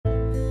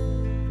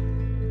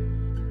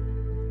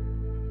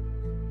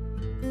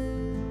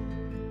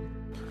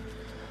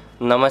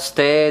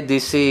Namaste,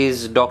 this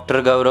is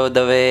Dr. Gaurav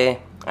Dave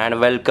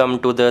and welcome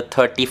to the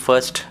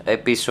 31st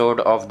episode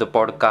of the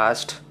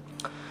podcast.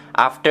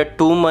 After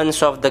 2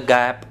 months of the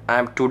gap,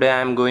 today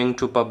I'm going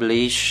to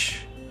publish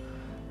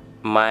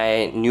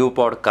my new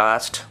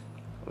podcast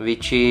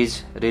which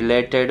is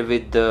related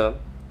with the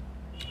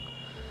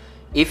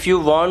if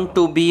you want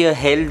to be a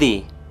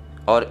healthy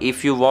or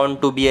if you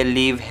want to be a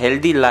live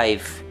healthy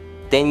life,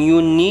 then you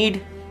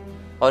need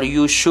or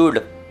you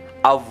should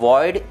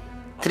avoid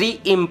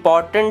 3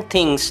 important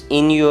things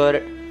in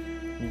your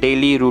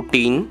daily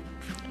routine.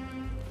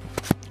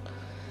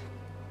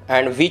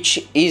 And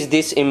which is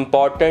this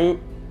important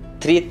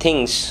 3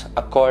 things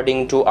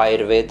according to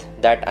Ayurveda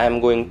that I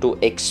am going to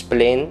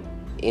explain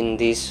in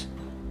this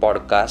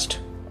podcast,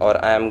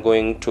 or I am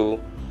going to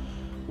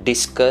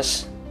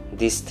discuss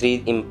these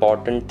 3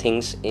 important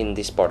things in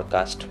this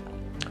podcast.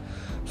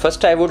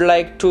 First, I would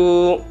like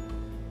to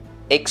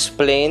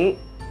explain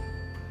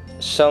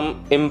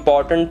some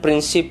important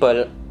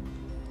principle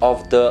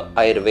of the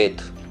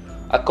Ayurveda.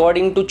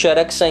 According to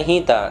Charak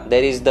Samhita,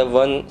 there is the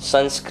one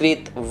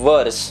Sanskrit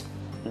verse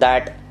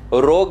that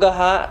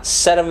Rogaha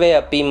Sarve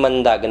Api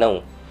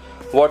Mandagnau.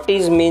 What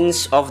is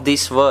means of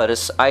this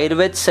verse?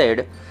 Ayurveda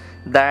said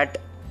that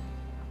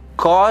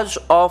cause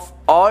of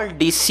all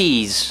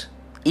disease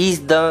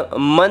is the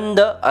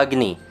Manda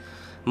Agni.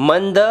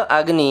 Manda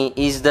Agni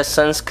is the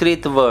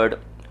Sanskrit word.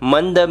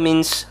 Manda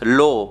means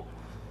low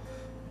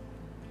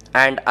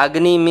and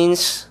Agni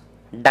means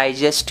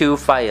digestive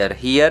fire.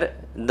 Here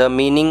the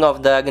meaning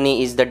of the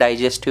Agni is the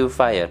digestive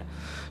fire.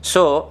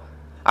 So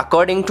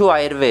according to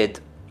Ayurveda,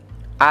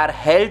 our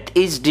health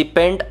is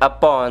depend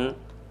upon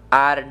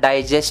our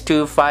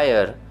digestive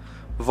fire.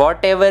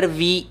 Whatever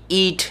we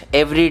eat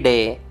every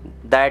day,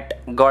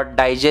 that got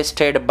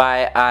digested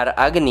by our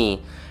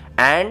Agni,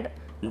 and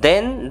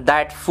then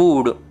that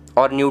food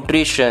or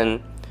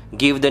nutrition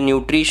give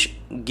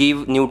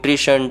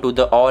nutrition to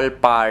the all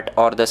part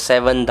or the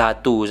 7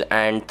 dhatus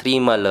and 3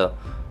 mala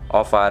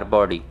of our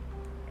body.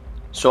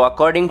 So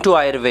according to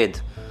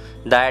Ayurveda,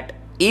 that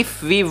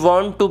if we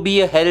want to be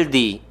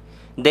healthy,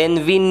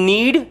 then we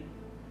need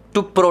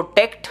to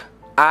protect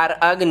our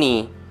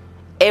Agni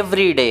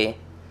every day.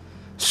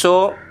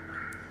 So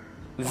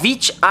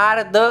which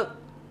are the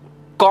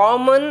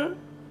common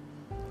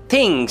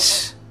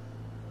things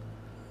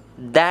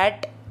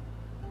that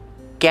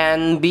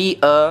can be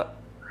a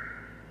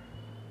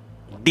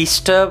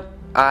disturb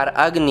our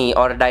Agni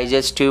or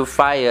digestive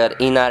fire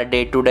in our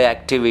day-to-day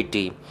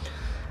activity?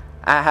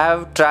 I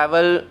have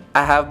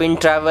been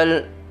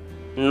travel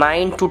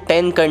 9 to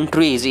 10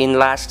 countries in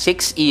last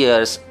 6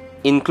 years,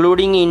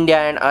 including India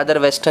and other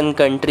Western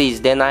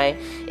countries. Then I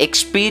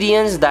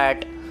experienced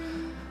that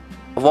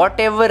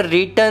whatever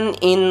written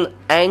in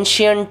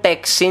ancient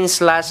texts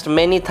since last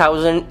many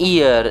thousand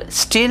years,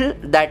 still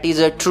that is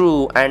a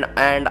true, and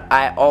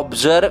I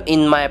observe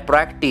in my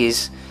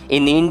practice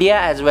in India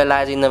as well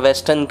as in the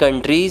Western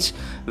countries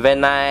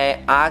when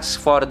I ask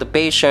for the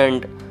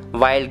patient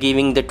while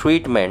giving the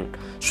treatment.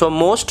 So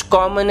most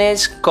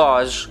commonest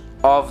cause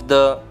of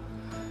the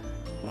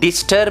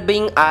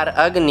disturbing our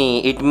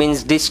Agni, it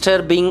means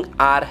disturbing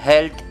our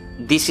health,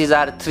 this is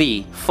our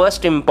 3.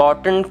 First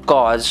important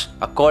cause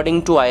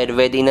according to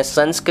Ayurveda in a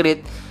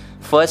Sanskrit,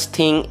 first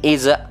thing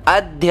is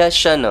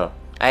Adhyashana.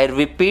 I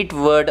repeat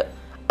word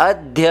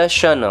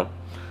Adhyashana.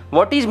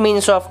 What is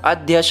means of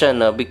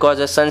Adhyashana? Because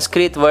a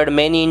Sanskrit word,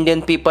 many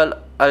Indian people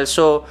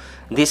also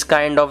this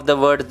kind of the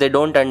words they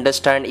don't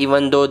understand,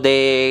 even though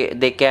they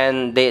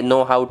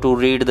know how to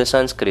read the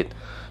Sanskrit.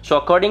 So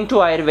according to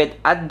Ayurveda,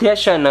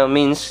 Adhyashana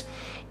means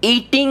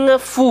eating a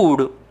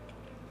food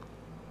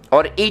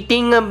or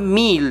eating a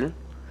meal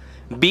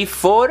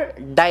before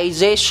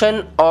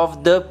digestion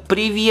of the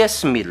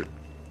previous meal.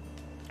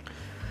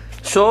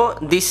 So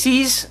this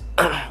is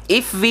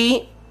if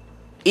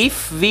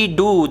we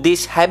do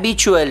this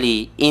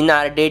habitually in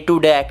our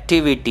day-to-day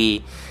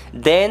activity,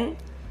 then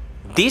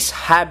this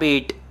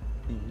habit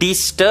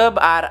disturb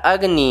our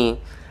Agni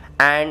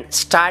and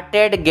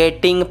started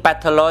getting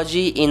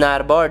pathology in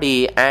our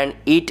body, and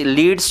it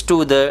leads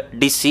to the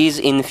disease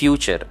in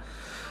future.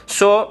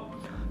 So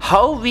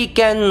how we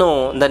can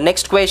know, the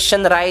next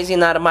question rise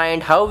in our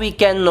mind, how we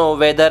can know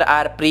whether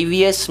our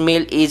previous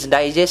meal is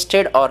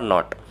digested or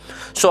not?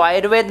 So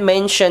Ayurveda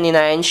mention in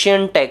an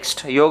ancient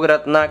text, Yoga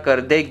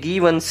Ratnakar, they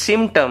give one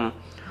symptom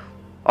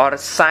or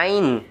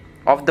sign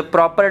of the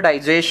proper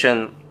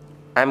digestion.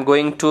 I'm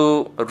going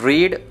to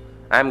read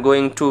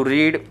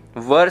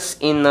verse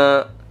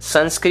in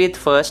Sanskrit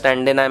first,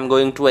 and then I'm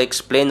going to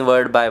explain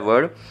word by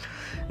word.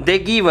 They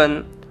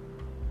given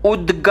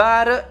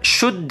Udgar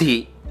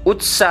Shuddhi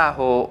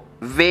Utsaho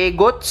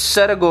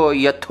Vegotsargo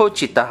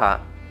Yathochitaha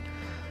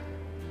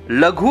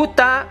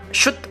Laghuta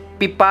Shut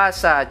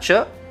Pipasa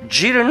Cha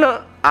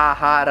Jirna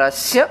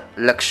Aharasya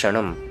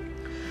Lakshanam.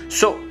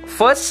 So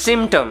first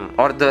symptom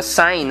or the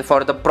sign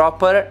for the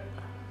proper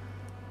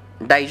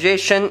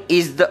digestion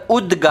is the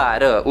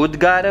Udgara.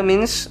 Udgara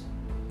means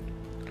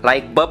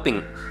like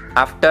burping.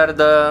 After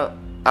the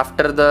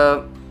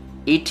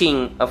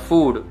eating a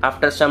food,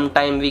 after some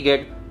time we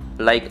get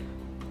like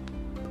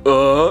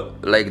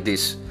like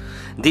this.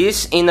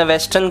 This in the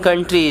Western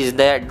countries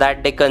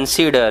that they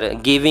consider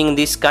giving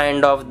this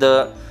kind of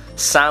the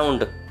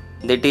sound,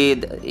 that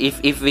is,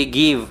 if we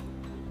give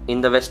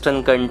in the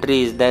Western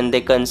countries, then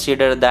they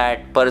consider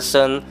that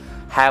person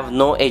have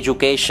no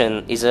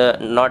education, is a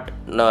not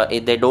no,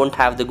 they don't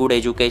have the good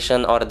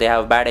education, or they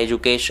have bad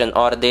education,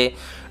 or they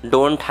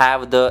don't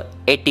have the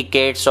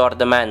etiquettes or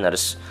the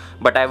manners.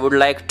 But I would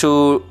like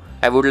to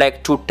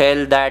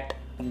tell that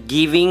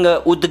giving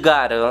a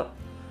udgar,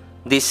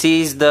 this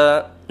is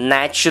the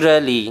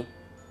naturally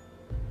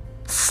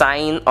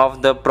sign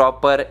of the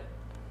proper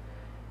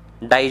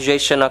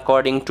digestion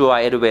according to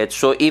Ayurveda.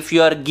 So if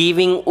you are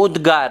giving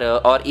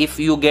udgar, or if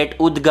you get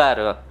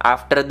udgar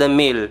after the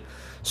meal,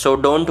 so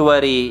don't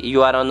worry,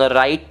 you are on the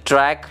right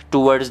track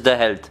towards the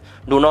health.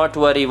 Do not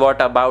worry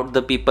what about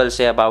the people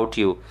say about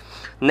you.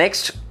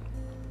 Next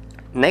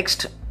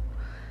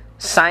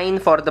sign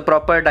for the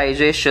proper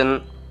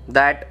digestion,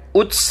 that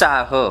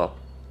utsaha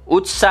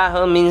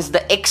means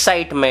the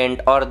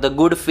excitement or the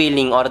good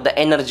feeling or the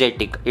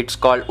energetic, it's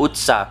called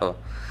utsaha.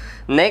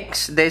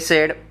 Next they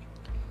said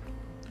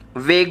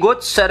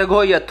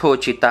vegotsargo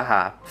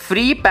yathochitaha,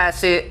 free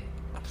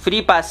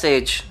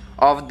passage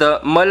of the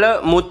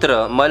mala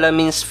mutra. Mala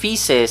means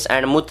feces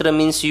and mutra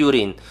means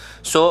urine.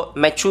 So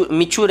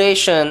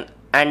maturation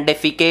and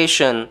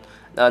defecation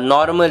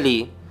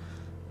normally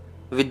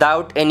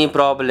without any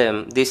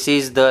problem, this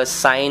is the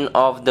sign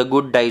of the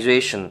good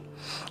digestion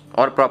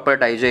or proper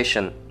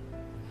digestion.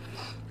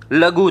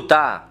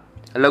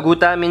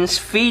 Laghuta means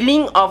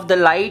feeling of the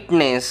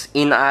lightness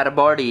in our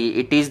body,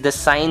 it is the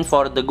sign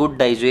for the good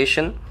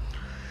digestion.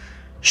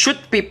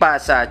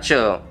 Shutpipasa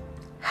cha,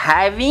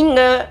 having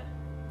a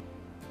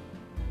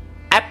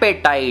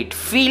appetite,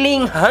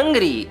 feeling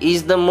hungry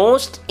is the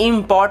most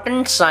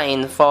important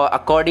sign for,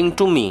 according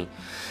to me,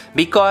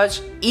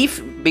 because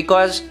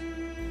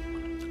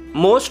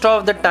most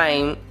of the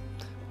time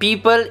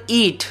people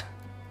eat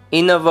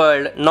in a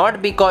world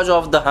not because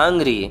of the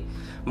hungry,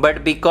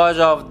 but because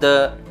of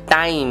the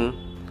time,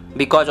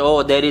 because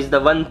there is the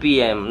 1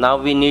 p.m, now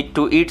we need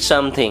to eat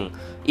something,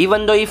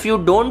 even though if you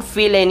don't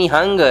feel any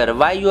hunger,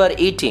 why you are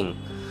eating?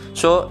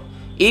 So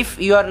if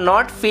you are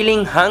not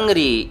feeling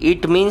hungry,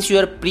 it means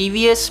your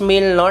previous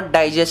meal not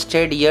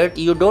digested yet,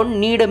 you don't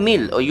need a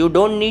meal or you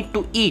don't need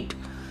to eat.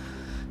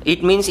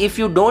 It means if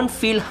you don't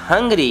feel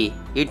hungry,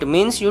 it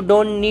means you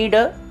don't need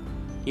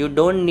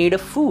a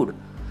food.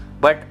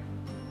 But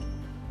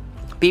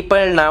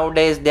people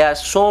nowadays, they are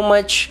so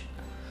much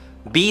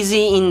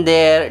busy in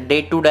their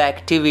day-to-day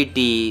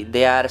activity,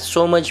 they are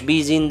so much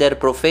busy in their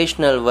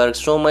professional work,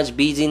 so much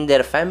busy in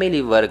their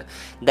family work,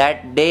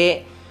 that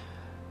they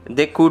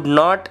could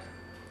not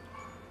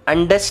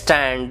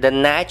understand the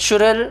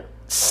natural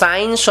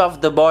signs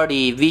of the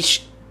body,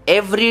 which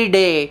every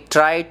day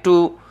try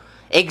to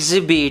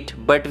exhibit,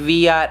 but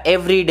we are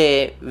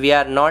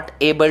not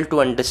able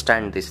to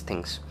understand these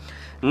things.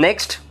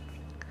 Next,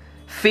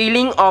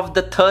 feeling of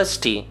the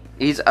thirsty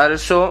is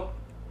also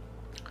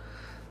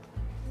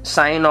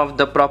sign of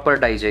the proper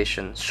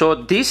digestion. So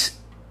this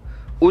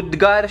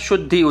udgar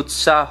shuddhi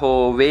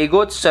utsaho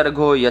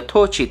vegotsargo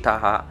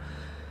yathochitaha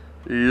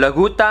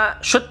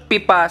laghuta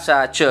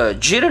shutpipasa cha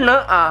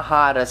jirna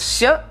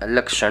aharasya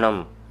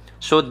lakshanam.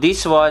 So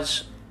this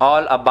was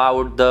all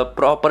about the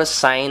proper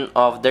sign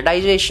of the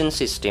digestion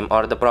system,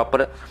 or the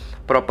proper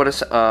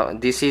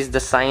this is the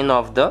sign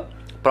of the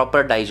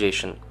proper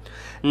digestion.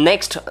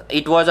 Next,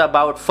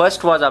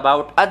 first was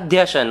about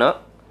adhyashana.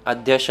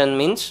 Adhyashan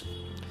means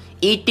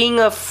eating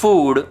a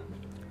food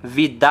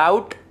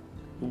without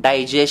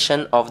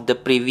digestion of the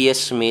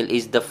previous meal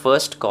is the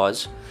first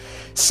cause.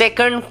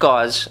 Second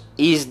cause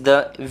is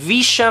the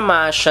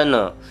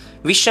vishamashana.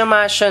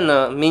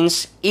 Vishamashana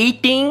means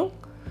eating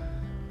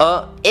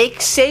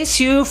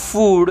excessive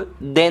food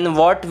than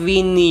what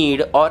we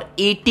need, or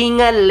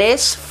eating a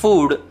less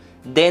food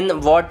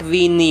than what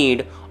we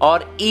need,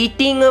 or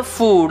eating a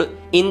food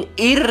in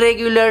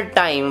irregular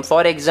time.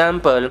 For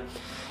example,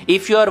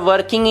 if you are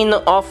working in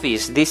an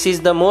office, this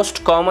is the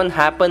most common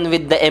happen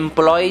with the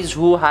employees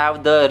who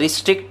have the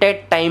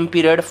restricted time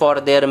period for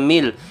their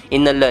meal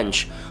in the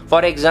lunch.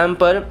 For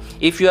example,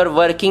 if you are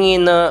working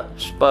in a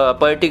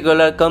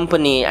particular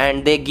company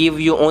and they give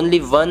you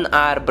only 1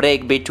 hour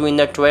break between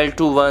the 12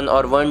 to 1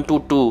 or 1 to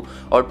 2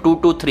 or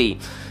 2 to 3,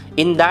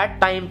 in that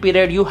time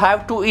period you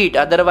have to eat,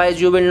 otherwise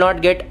you will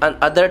not get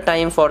another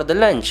time for the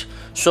lunch.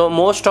 So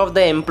most of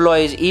the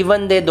employees,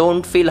 even they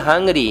don't feel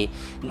hungry,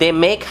 they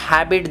make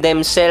habit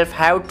themselves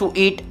have to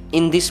eat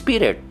in this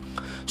period.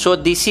 So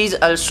this is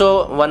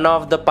also one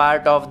of the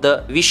part of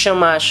the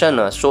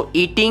vishamashana. So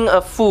eating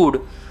a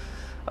food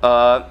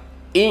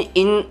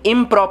in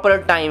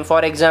improper time.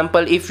 For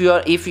example, if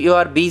you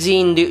are busy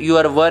in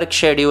your work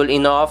schedule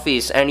in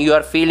office and you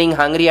are feeling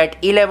hungry at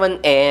 11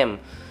 a.m,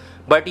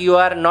 but you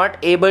are not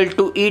able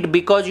to eat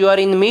because you are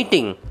in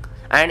meeting,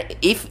 and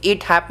if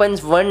it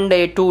happens 1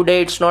 day, 2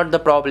 day, it's not the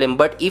problem,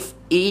 but if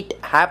it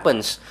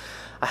happens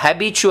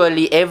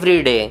habitually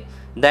every day,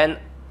 then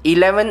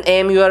 11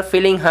 am you are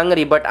feeling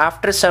hungry, but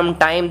after some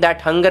time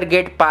that hunger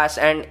get past,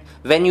 and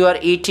when you are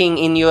eating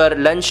in your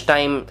lunch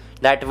time,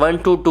 that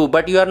 1 to 2,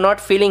 but you are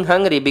not feeling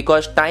hungry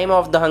because time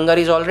of the hunger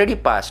is already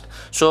past.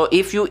 So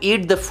if you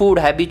eat the food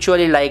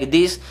habitually like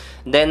this,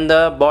 then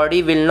the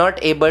body will not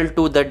able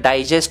to the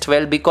digest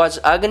well, because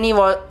agni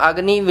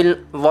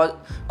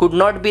could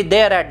not be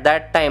there at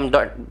that time,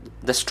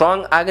 the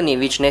strong agni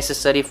which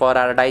necessary for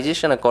our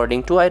digestion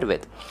according to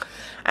Ayurveda.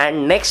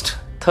 And next,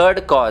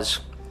 third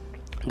cause,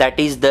 that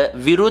is the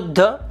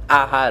Viruddha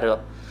Ahara.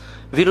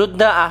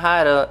 Viruddha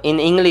Ahara in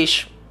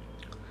English,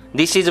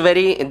 this is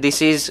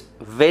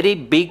very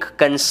big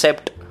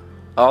concept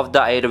of the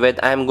Ayurveda.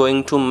 I am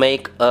going to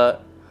make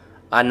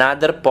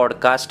another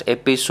podcast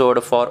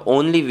episode for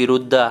only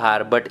Viruddha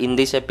Ahara, but in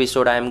this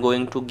episode I am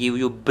going to give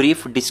you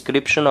brief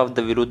description of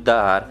the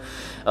Viruddha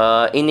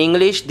Ahara. In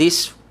English,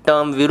 this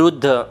term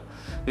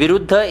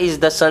Viruddha is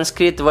the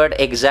Sanskrit word.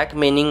 Exact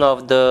meaning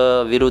of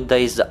the Viruddha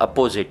is the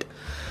opposite.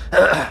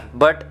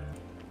 But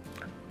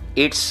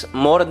it's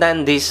more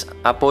than this.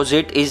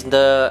 Opposite is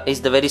the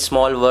very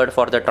small word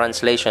for the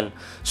translation.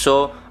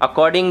 So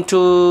according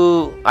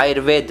to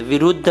Ayurveda,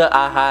 Viruddha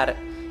Ahar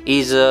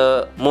is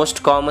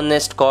most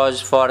commonest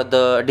cause for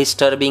the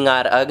disturbing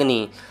our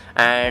Agni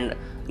and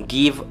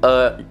give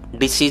a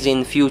disease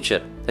in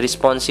future,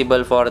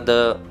 responsible for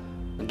the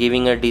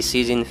giving a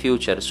disease in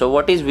future. So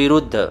what is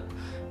Viruddha?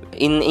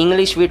 In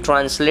English we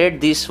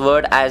translate this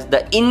word as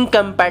the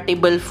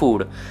incompatible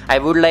food. I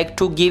would like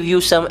to give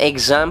you some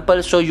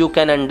examples so you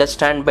can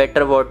understand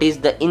better what is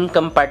the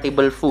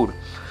incompatible food.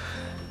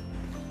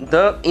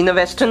 In the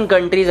Western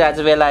countries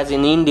as well as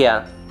in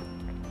India,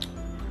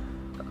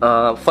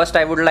 first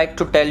I would like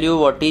to tell you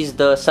what is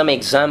some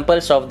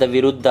examples of the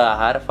Viruddha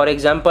Ahar. For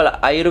example,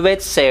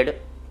 Ayurveda said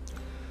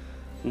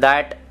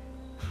that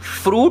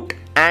fruit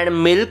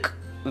and milk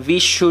we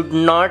should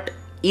not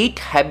eat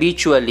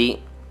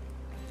habitually.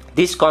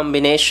 This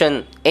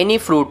combination, any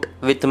fruit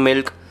with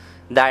milk,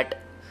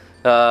 that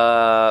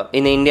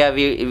in India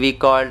we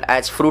called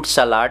as fruit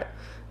salad,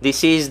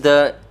 this is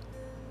the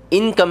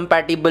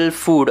incompatible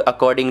food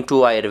according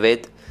to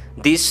Ayurveda.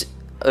 This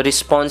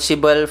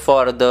responsible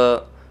for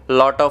the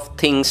lot of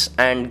things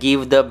and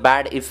give the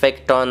bad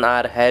effect on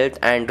our health,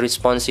 and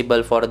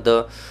responsible for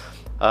the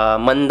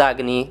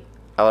mandagni,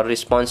 or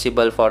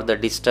responsible for the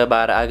disturb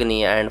our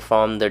agni and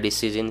form the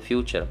disease in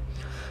future.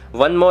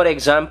 One more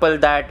example,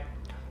 that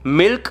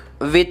milk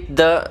with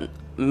the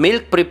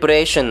milk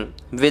preparation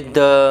with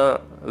the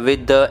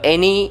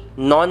any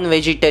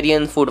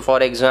non-vegetarian food,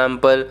 for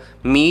example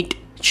meat,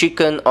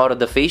 chicken or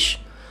the fish,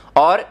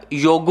 or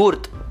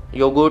yogurt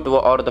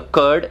or the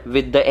curd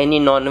with the any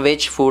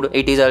non-veg food,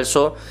 it is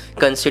also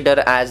considered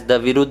as the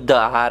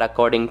Viruddha Ahar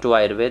according to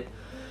Ayurveda.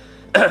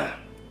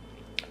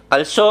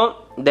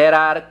 Also there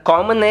are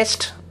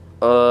commonest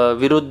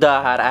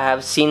Viruddha Ahar. I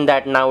have seen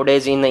that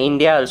nowadays in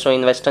India, also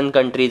in Western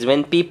countries,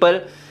 when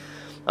people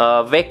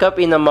wake up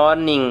in the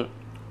morning,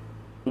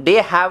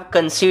 they have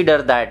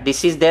considered that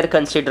this is their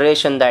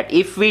consideration, that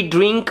if we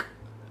drink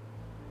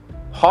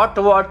hot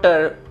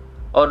water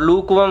or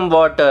lukewarm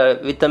water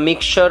with a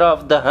mixture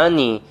of the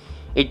honey,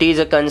 it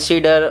is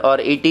considered, or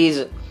it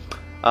is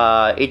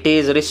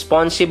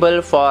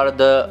responsible for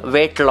the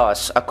weight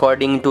loss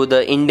according to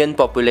the Indian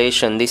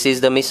population. This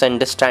is the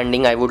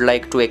misunderstanding. I would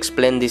like to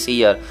explain this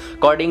here.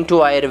 According to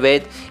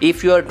Ayurveda,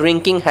 if you are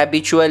drinking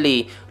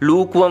habitually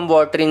lukewarm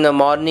water in the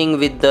morning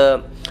with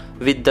the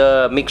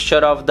mixture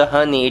of the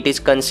honey, it is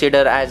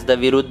considered as the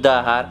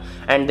Viruddha Ahar.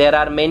 And there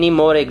are many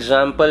more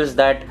examples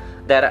that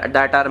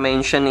are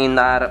mentioned in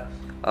our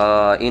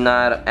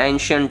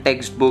ancient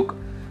textbook,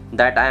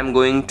 that I am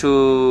going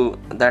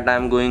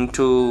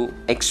to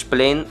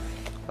explain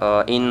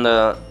in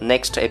the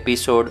next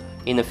episode,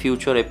 in a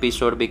future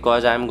episode,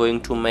 because I am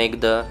going to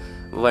make the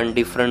one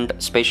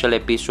different special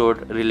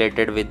episode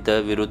related with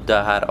the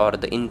Viruddha Ahar or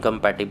the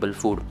incompatible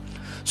food.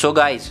 So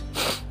guys,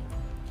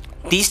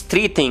 these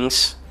three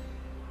things,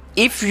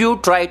 if you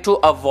try to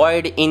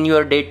avoid in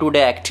your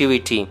day-to-day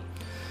activity,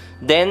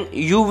 then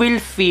you will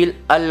feel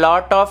a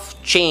lot of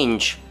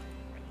change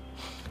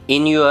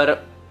in your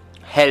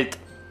health.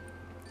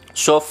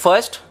 So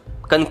first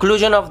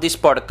conclusion of this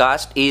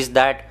podcast is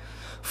that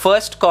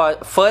first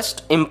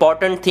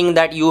important thing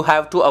that you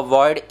have to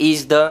avoid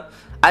is the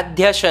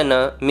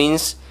adhyasana,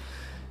 means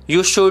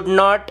you should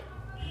not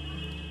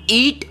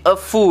eat a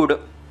food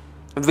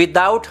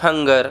without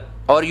hunger,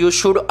 or you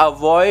should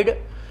avoid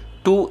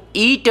to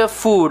eat a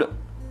food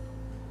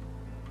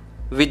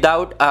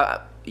without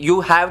you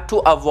have to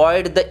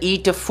avoid the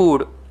eat a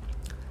food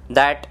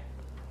that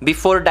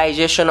before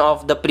digestion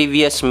of the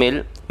previous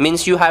meal,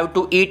 means you have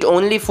to eat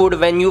only food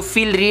when you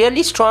feel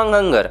really strong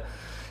hunger.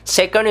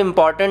 Second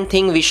important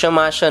thing,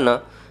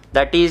 Vishamasana,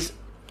 that is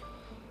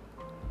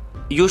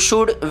you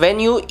should, when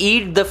you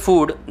eat the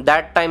food,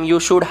 that time you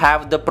should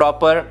have the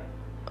proper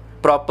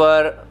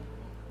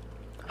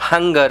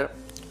hunger,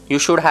 you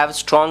should have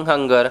strong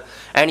hunger,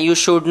 and you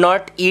should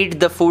not eat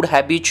the food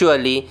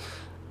habitually.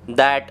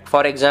 That,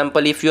 for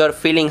example, if you are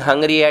feeling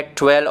hungry at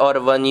 12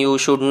 or 1, you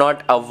should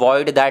not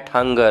avoid that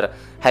hunger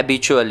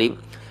habitually.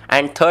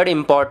 And third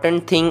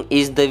important thing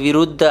is the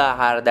viruddha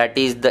ahar, that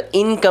is the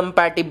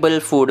incompatible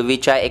food,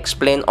 which I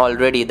explained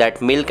already,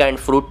 that milk and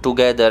fruit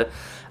together,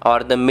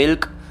 or the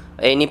milk,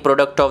 any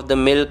product of the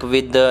milk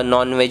with the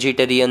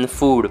non-vegetarian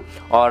food,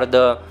 or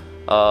the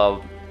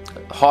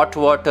hot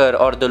water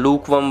or the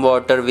lukewarm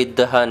water with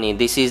the honey.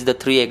 This is the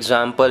three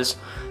examples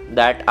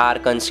that are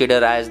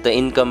considered as the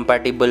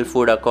incompatible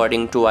food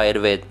according to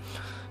Ayurveda.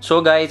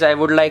 So guys, I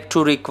would like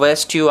to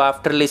request you,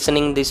 after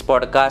listening this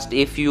podcast,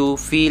 if you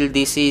feel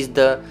this is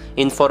the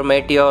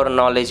informative or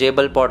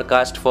knowledgeable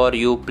podcast for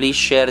you, please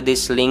share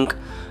this link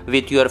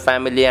with your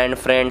family and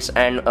friends,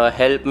 and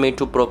help me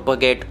to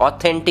propagate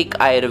authentic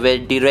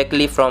Ayurveda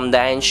directly from the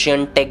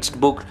ancient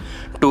textbook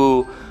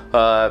to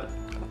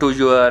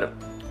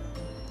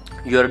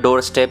your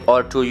doorstep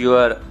or to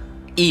your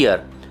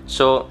ear.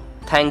 So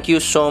thank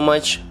you so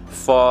much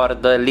for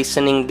the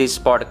listening this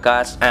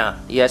podcast.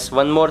 Yes,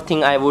 one more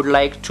thing I would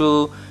like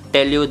to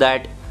tell you,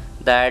 that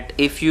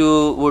if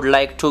you would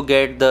like to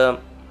get the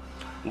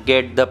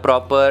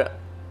proper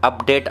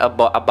update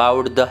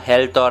about the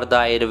health or the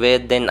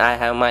Ayurveda, then I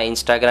have my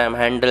Instagram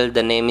handle.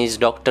 The name is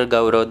Dr.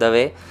 Gaurav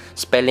Dave.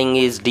 Spelling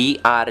is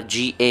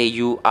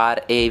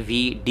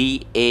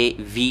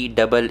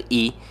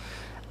DrGauravDAVEE,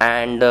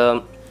 and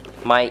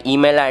my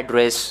email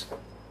address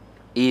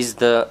is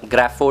the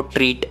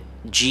graphotreat,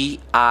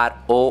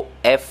 GROFOTREAT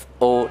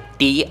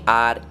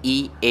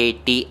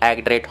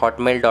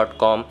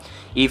 @hotmail.com.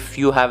 If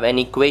you have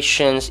any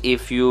questions,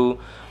 if you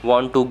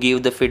want to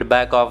give the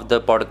feedback of the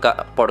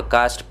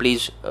podcast,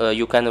 please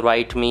you can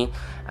write me.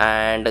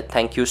 And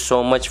thank you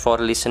so much for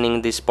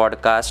listening this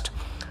podcast,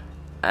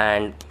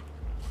 and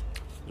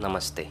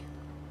namaste.